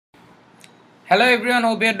Hello everyone,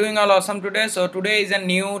 hope you are doing all awesome today. So today is a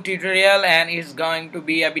new tutorial and it's going to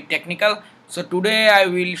be a bit technical. So today I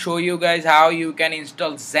will show you guys how you can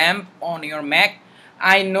install XAMPP on your Mac.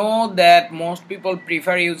 I know that most people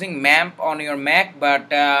prefer using XAMPP on your Mac, but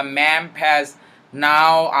XAMPP has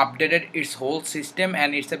now updated its whole system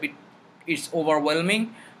and it's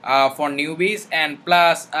overwhelming for newbies, and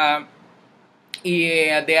plus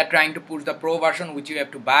yeah, they are trying to push the pro version which you have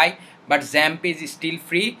to buy, but XAMPP is still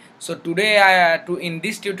free. So today in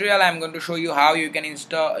this tutorial I'm going to show you how you can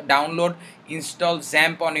install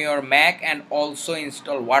XAMPP on your Mac and also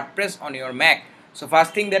install WordPress on your Mac. So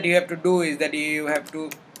first thing that you have to do is that you have to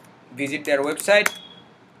visit their website.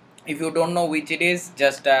 If you don't know which it is,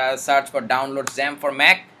 just search for download XAMPP for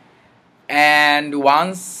Mac, and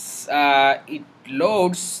once it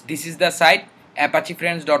loads, this is the site,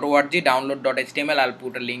 apachefriends.org download.html. I'll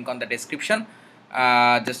put a link on the description.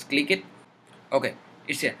 Just click it. Okay,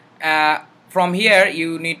 it's here. From here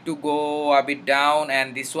you need to go a bit down,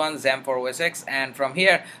 and this one XAMPP for OS X, and from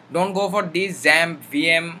here don't go for this XAMPP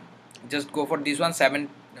VM, just go for this one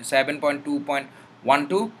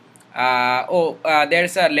 7.2.12.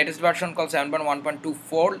 There's a latest version called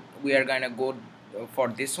 7.1.24. we are gonna go for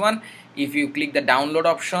this one. If you click the download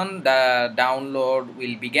option, the download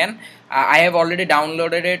will begin. I have already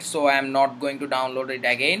downloaded it, so I am not going to download it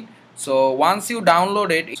again. So once you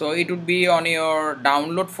download it, so it would be on your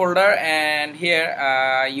download folder, and here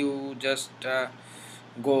you just click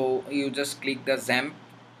the XAMPP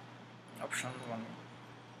option one.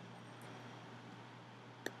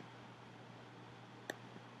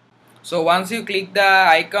 So once you click the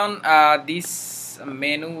icon, this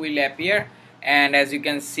menu will appear, and as you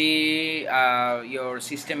can see, your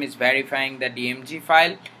system is verifying the DMG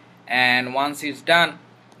file, and once it's done,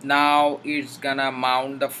 now it's gonna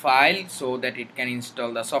mount the file so that it can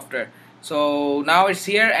install the software. So now it's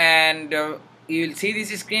here, and you will see this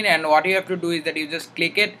screen, and what you have to do is that you just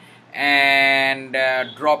click it and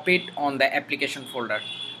drop it on the application folder.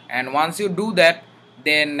 And once you do that,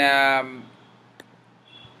 then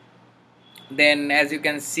as you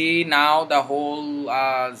can see, now the whole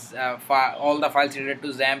all the files related to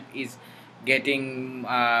XAMPP is getting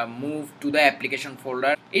moved to the application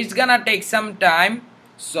folder. It's gonna take some time,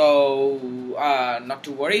 so not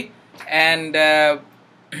to worry. And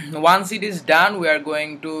once it is done, we are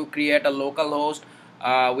going to create a local host.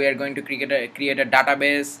 We are going to create a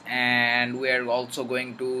database, and we are also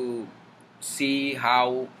going to see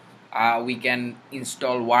how we can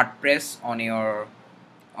install WordPress on your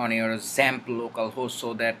XAMPP local host,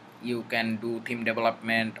 so that you can do theme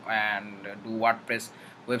development and do WordPress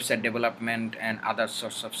website development and other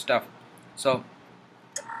sorts of stuff. So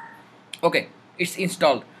okay, it's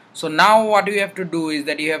installed. So now what you have to do is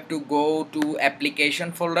that you have to go to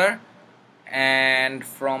application folder, and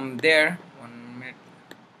from there, 1 minute,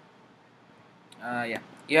 yeah,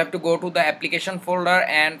 you have to go to the application folder,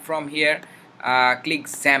 and from here click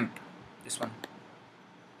XAMPP, this one.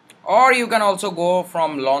 Or you can also go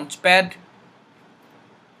from Launchpad.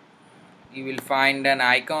 You will find an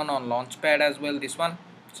icon on Launchpad as well, this one,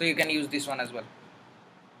 so you can use this one as well.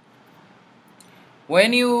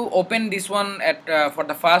 When you open this one for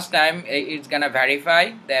the first time, it's gonna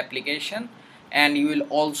verify the application, and you will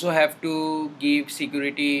also have to give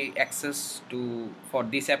security access for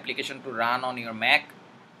this application to run on your Mac,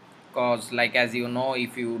 because like as you know,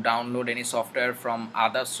 if you download any software from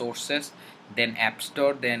other sources than App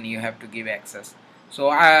Store, then you have to give access.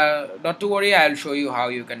 So not to worry, I'll show you how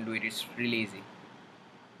you can do it. It's really easy.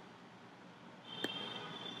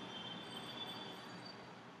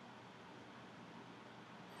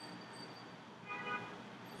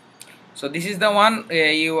 So this is the one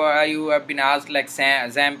you have been asked, like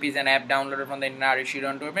XAMPP is an app downloaded from the internet. If you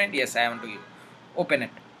don't open it, yes, I want to open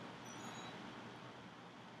it.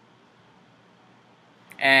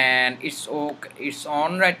 And it's okay, it's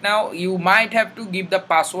on right now. You might have to give the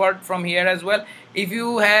password from here as well. If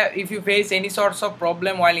you face any sorts of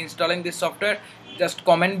problem while installing this software, just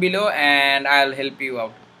comment below and I'll help you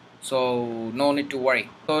out, so no need to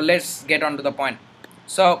worry. So let's get on to the point.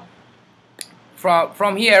 So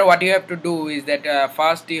from here, what you have to do is that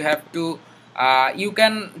first you have to you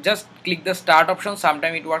can just click the start option.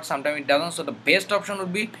 Sometimes it works, sometimes it doesn't. So the best option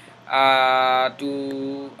would be 1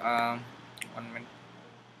 minute.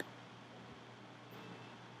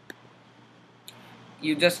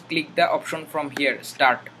 You just click the option from here,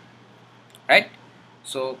 start, right?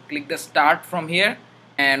 So click the start from here,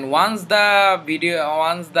 and once the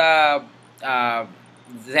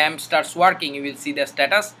XAMPP starts working, you will see the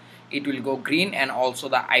status. It will go green, and also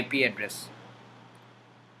the IP address.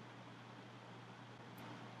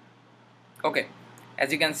 Okay,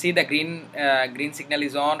 As you can see, the green signal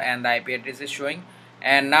is on and the IP address is showing.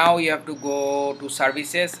 And now you have to go to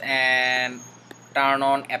services and turn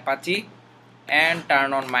on Apache and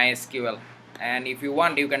turn on MySQL, and if you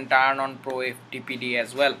want you can turn on Pro FTPD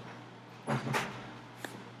as well.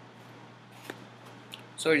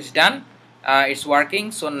 So it's done, it's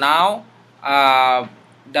working. So now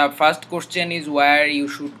the first question is where you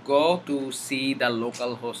should go to see the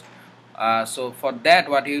local host. So for that,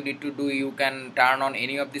 what you need to do, you can turn on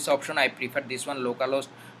any of this option. I prefer this one, localhost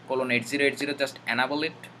colon 8080. Just enable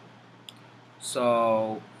it.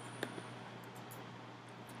 So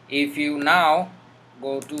if you now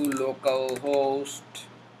go to localhost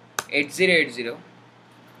 8080,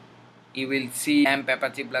 you will see xampp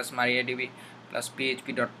Apache plus MariaDB plus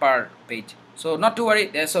php.par page. So not to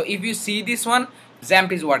worry. So if you see this one,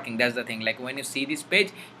 XAMPP is working. That's the thing. Like when you see this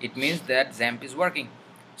page, it means that XAMPP is working.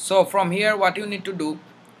 So from here, what you need to do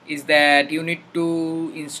is that you need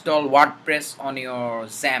to install WordPress on your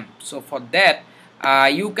XAMPP. So for that,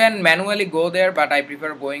 you can manually go there, but I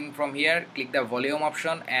prefer going from here. Click the volume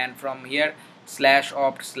option, and from here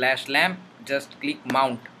 /opt/lamp, just click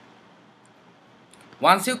mount.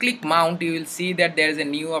 Once you click mount, you will see that there is a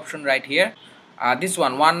new option right here. This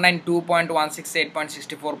one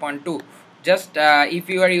 192.168.64.2. Just if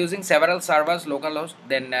you are using several servers localhost,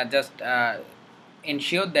 then just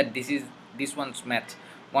ensure that this one's match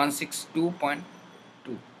 162.2.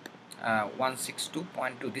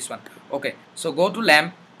 162.2, this one. Okay, so go to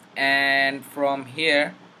lamp, and from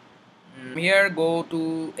here go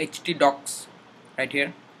to htdocs right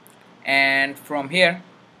here, and from here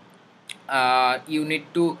you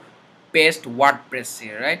need to paste WordPress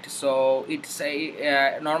here, right? So it's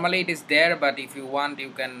a normally it is there, but if you want you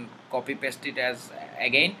can copy paste it as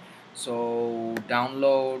again. So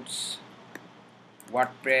downloads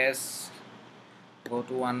WordPress, go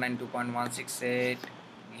to 192.168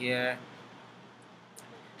 here,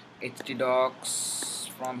 htdocs,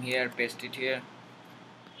 from here paste it here.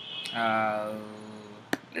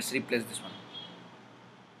 Let's replace this one.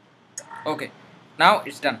 Okay, now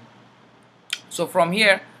it's done. So from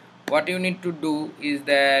here, what you need to do is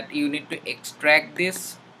that you need to extract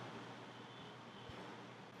this.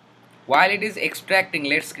 While it is extracting,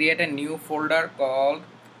 let's create a new folder called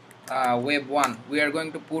web1. We are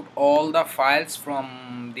going to put all the files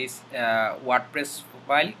from this WordPress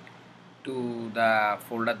file to the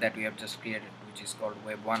folder that we have just created, which is called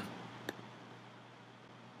web1.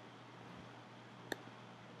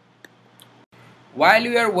 While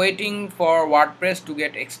we are waiting for WordPress to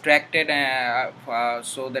get extracted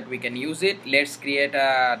so that we can use it, let's create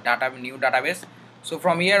a new database. So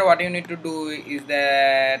from here, what you need to do is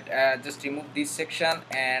that just remove this section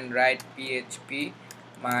and write php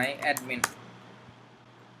my admin.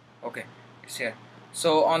 Okay, it's here.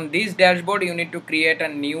 So on this dashboard, you need to create a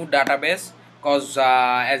new database, because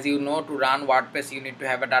as you know, to run WordPress you need to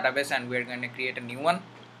have a database, and we're going to create a new one.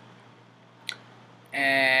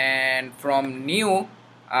 And from new,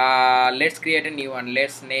 let's create a new one.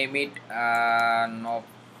 Let's name it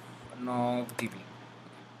novdb.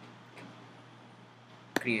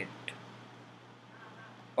 Create.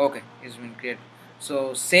 Okay, it's been created.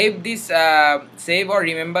 So save this, save or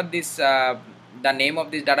remember this, the name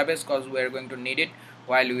of this database, because we are going to need it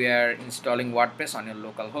while we are installing WordPress on your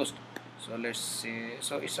local host. So let's see.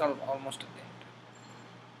 So it's almost at the end.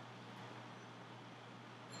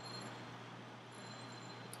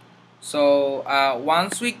 So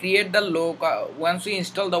once we create the once we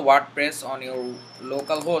install the WordPress on your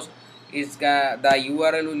local host, the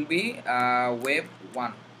URL will be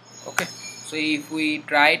web1. Okay, so if we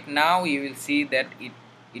try it now, you will see that it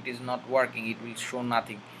is not working. It will show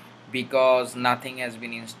nothing because nothing has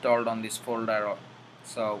been installed on this folder.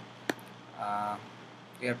 So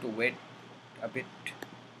you have to wait a bit.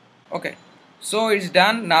 Okay, so it's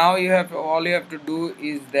done. Now all you have to do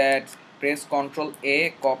is that press Ctrl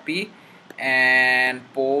A, copy and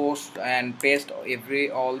paste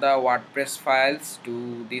all the WordPress files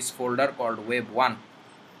to this folder called web1.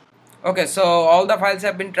 Okay, so all the files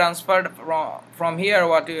have been transferred from here.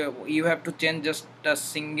 What you have to change just a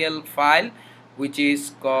single file, which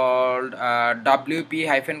is called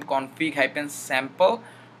wp-config-sample.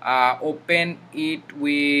 Open it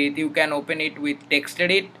with, you can open it with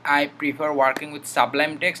TextEdit. I prefer working with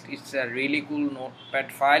Sublime Text. It's a really cool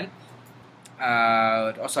notepad file.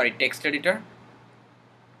 Text editor.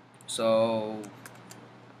 So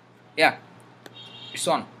yeah, it's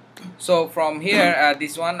on. So from here,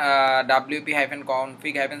 this one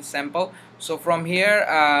wp-config-sample. So from here,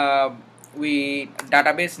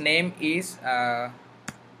 database name is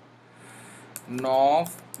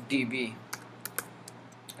novdb,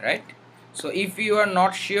 right? So if you are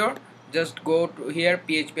not sure, just go to here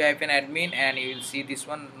php-admin and you will see this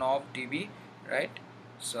one novdb, right?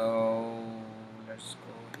 So let's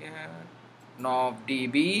go here,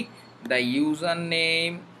 novdb. The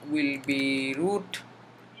username will be root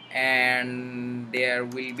and there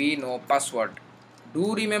will be no password.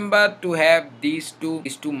 Do remember to have these two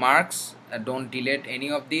marks. Don't delete any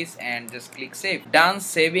of these and just click save. Done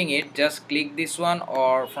saving it, just click this one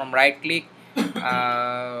or from right click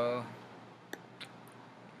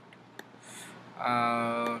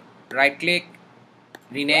uh, right click,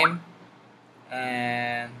 rename,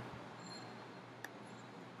 and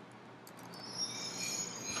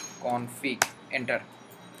config, enter.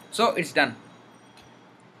 So it's done.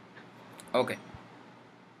 Okay,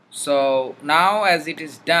 so now as it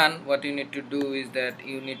is done, what you need to do is that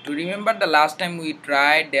you need to remember the last time we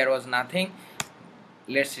tried there was nothing.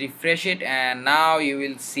 Let's refresh it and now you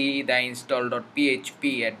will see the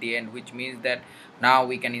install.php at the end, which means that now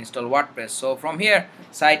we can install WordPress. So from here,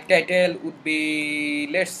 site title would be,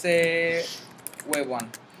 let's say, web1,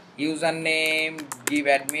 username, give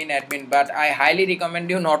admin, but I highly recommend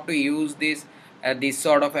you not to use this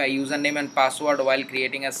sort of a username and password while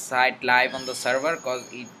creating a site live on the server, because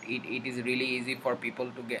it is really easy for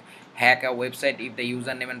people to hack a website if the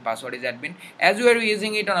username and password is admin. As you are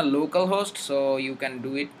using it on a local host, so you can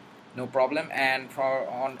do it, no problem. And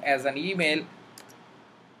as an email,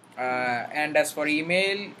 and as for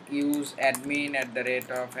email, use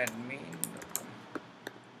admin@admin.com.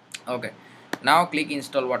 Okay, now click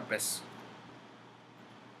install WordPress.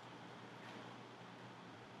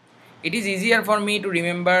 It is easier for me to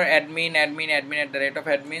remember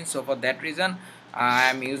admin@admin, so for that reason I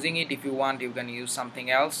am using it. If you want, you can use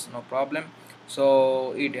something else, no problem.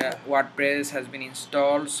 So WordPress has been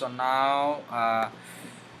installed. So now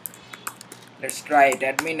let's try it,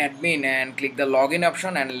 admin, and click the login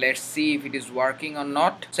option and let's see if it is working or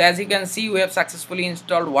not. So as you can see, we have successfully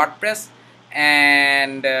installed WordPress,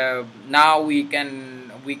 and now we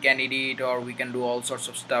can edit or we can do all sorts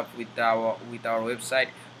of stuff with our website.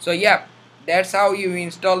 So yeah, that's how you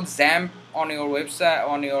install XAMPP on your website,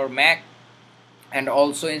 on your Mac, and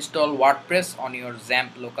also install WordPress on your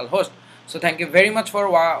XAMPP local host. So thank you very much for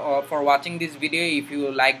watching this video. If you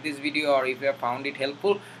like this video or if you have found it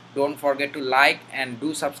helpful, don't forget to like and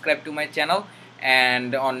do subscribe to my channel.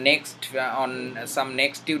 And on some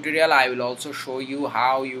next tutorial, I will also show you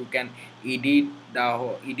how you can edit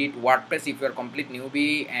WordPress. If you are complete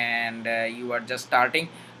newbie and you are just starting,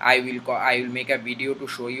 I will make a video to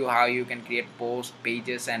show you how you can create posts,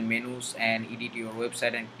 pages, and menus and edit your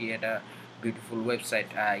website and create a beautiful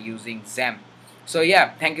website using XAMPP. So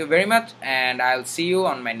yeah, thank you very much, and I'll see you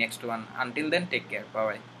on my next one. Until then, take care.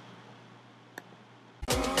 Bye bye.